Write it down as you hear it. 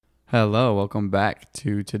Hello, welcome back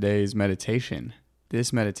to today's meditation.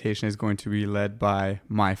 This meditation is going to be led by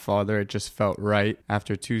my father. It just felt right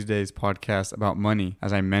after Tuesday's podcast about money.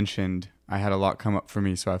 As I mentioned, I had a lot come up for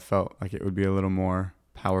me, so I felt like it would be a little more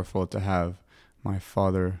powerful to have my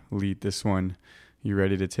father lead this one. You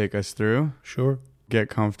ready to take us through? Sure. Get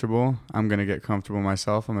comfortable. I'm going to get comfortable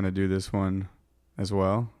myself. I'm going to do this one as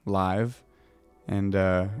well, live. And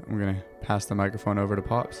I'm going to pass the microphone over to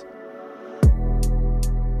Pops.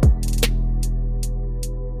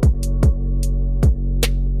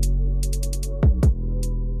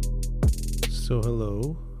 So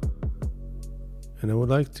hello, and I would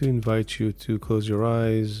like to invite you to close your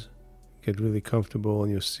eyes, get really comfortable on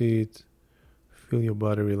your seat, feel your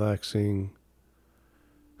body relaxing,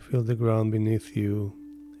 feel the ground beneath you,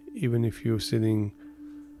 even if you're sitting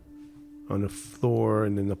on a floor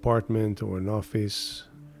in an apartment or an office.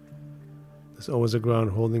 There's always a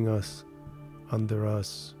ground holding us, under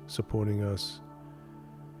us, supporting us.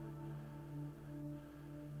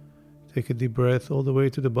 Take a deep breath all the way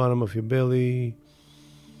to the bottom of your belly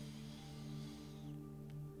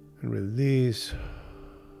and release.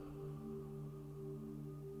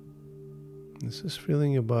 This is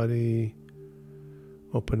feeling your body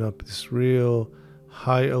open up, this real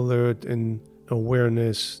high alert and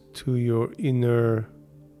awareness to your inner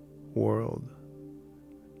world.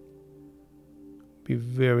 Be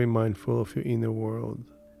very mindful of your inner world.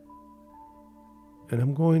 And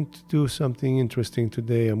I'm going to do something interesting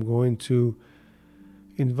today. I'm going to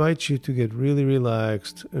invite you to get really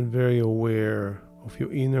relaxed and very aware of your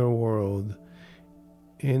inner world.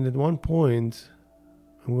 And at one point,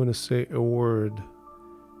 I'm going to say a word.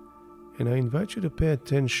 And I invite you to pay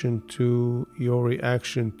attention to your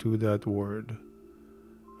reaction to that word.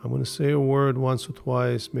 I'm going to say a word once or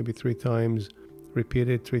twice, maybe 3 times. Repeat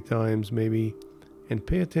it 3 times, maybe. And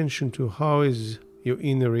pay attention to how is your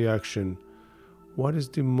inner reaction. What is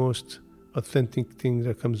the most authentic thing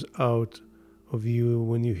that comes out of you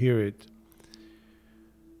when you hear it?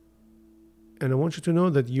 And I want you to know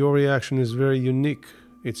that your reaction is very unique.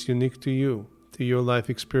 It's unique to you, to your life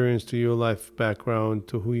experience, to your life background,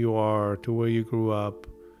 to who you are, to where you grew up,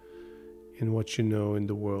 and what you know in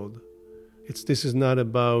the world. This is not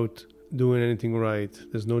about doing anything right.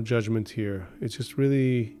 There's no judgment here. It's just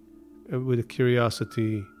really with a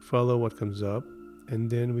curiosity, follow what comes up, and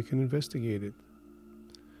then we can investigate it.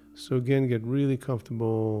 So again, get really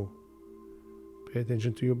comfortable. Pay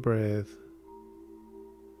attention to your breath.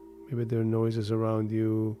 Maybe there are noises around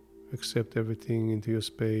you. Accept everything into your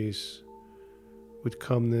space with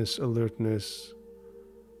calmness, alertness,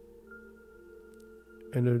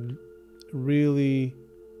 and really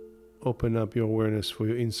open up your awareness for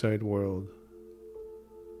your inside world.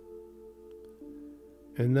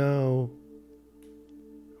 And now,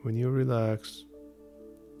 when you're relaxed,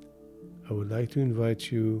 I would like to invite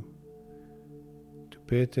you to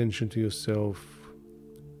pay attention to yourself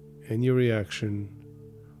and your reaction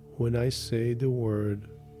when I say the word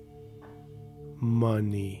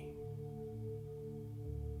money.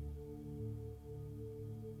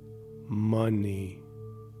 Money.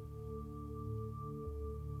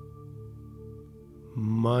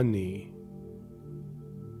 Money.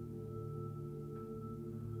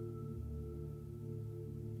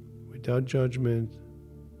 Without judgment,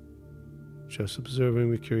 just observing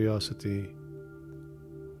with curiosity,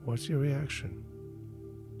 what's your reaction?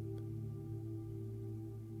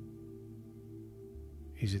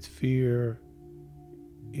 Is it fear?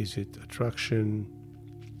 Is it attraction?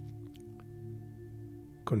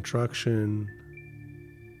 Contraction?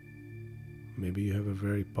 Maybe you have a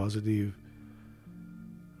very positive,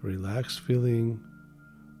 relaxed feeling.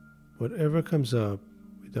 Whatever comes up,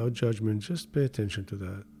 without judgment, just pay attention to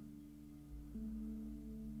that.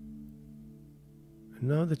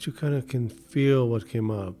 Now that you kind of can feel what came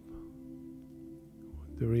up,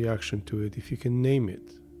 the reaction to it, if you can name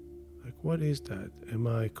it, like what is that? Am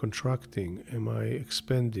I contracting? Am I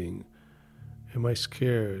expanding? Am I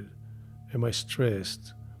scared? Am I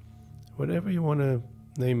stressed? Whatever you want to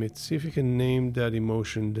name it, see if you can name that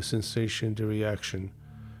emotion, the sensation, the reaction.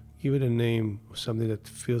 Give it a name of something that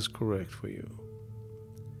feels correct for you.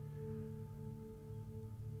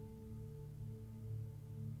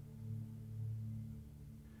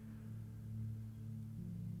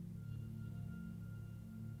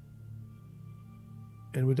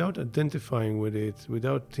 And without identifying with it,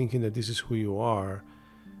 without thinking that this is who you are,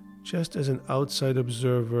 just as an outside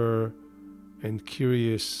observer and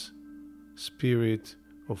curious spirit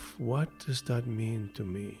of what does that mean to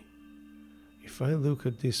me? If I look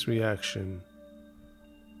at this reaction,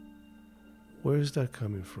 where is that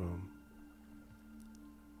coming from?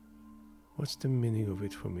 What's the meaning of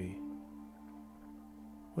it for me?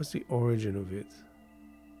 What's the origin of it?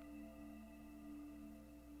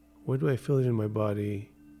 Where do I feel it in my body?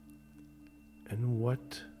 And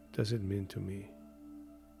what does it mean to me?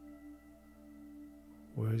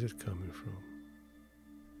 Where is it coming from?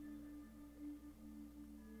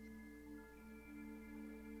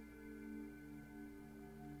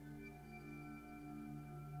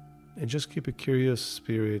 And just keep a curious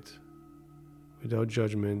spirit without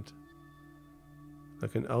judgment,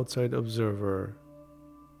 like an outside observer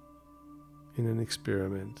in an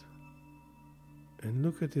experiment. And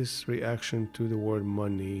look at this reaction to the word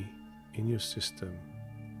money in your system.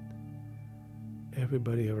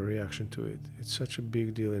 Everybody have a reaction to it. It's such a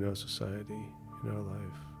big deal in our society, in our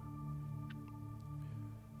life.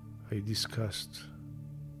 Are you disgusted?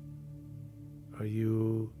 Are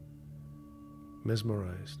you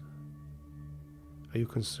mesmerized? Are you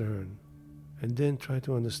concerned? And then try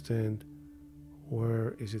to understand,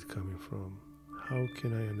 where is it coming from? How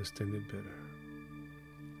can I understand it better?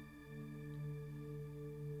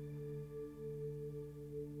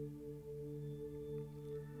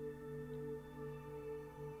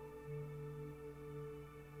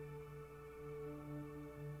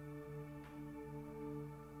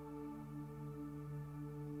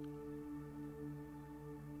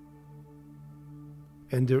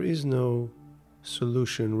 And there is no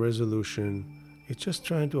solution, resolution. It's just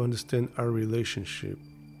trying to understand our relationship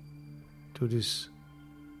to this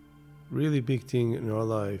really big thing in our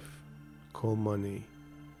life called money.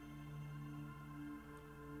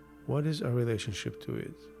 What is our relationship to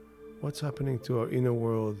it? What's happening to our inner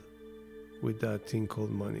world with that thing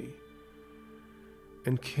called money?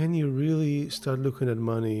 And can you really start looking at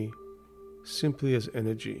money simply as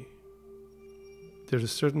energy? There's a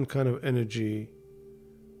certain kind of energy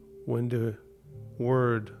when the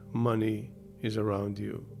word money is around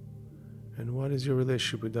you. And what is your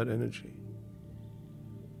relationship with that energy?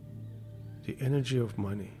 The energy of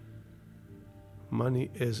money.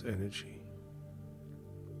 Money is energy.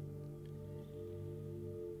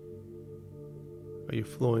 Are you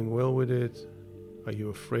flowing well with it? Are you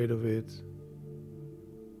afraid of it?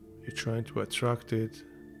 You're trying to attract it?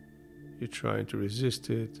 You're trying to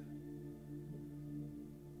resist it?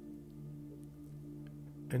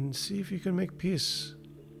 And see if you can make peace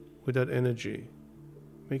with that energy.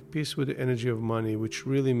 Make peace with the energy of money, which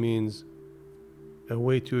really means a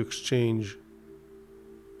way to exchange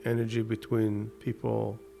energy between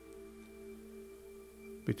people,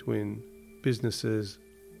 between businesses,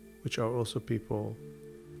 which are also people.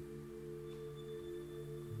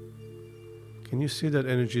 Can you see that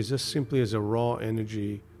energy just simply as a raw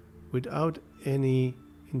energy without any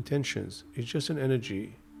intentions? It's just an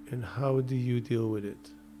energy. And how do you deal with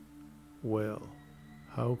it? Well,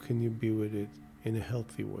 how can you be with it in a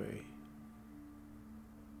healthy way?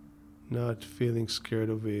 Not feeling scared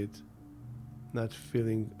of it, not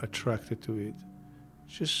feeling attracted to it,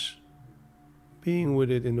 just being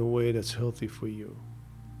with it in a way that's healthy for you.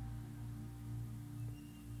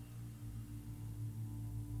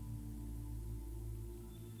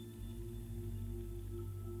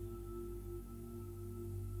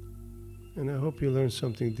 And I hope you learned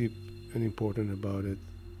something deep and important about it.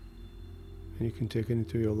 And you can take it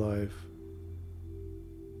into your life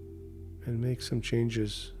and make some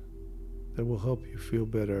changes that will help you feel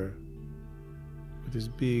better with this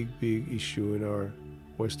big issue in our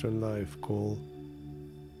Western life called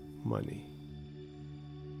money.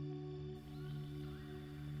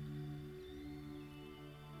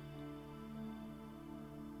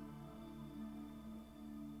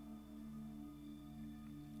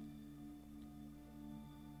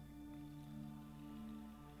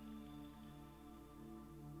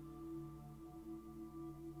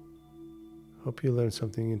 Hope you learned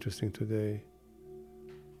something interesting today,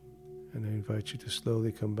 and I invite you to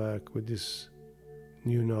slowly come back with this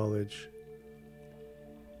new knowledge.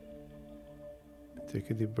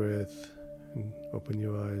 Take a deep breath and open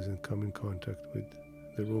your eyes and come in contact with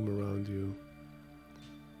the room around you.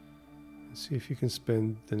 And see if you can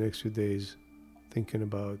spend the next few days thinking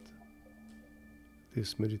about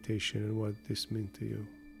this meditation and what this means to you.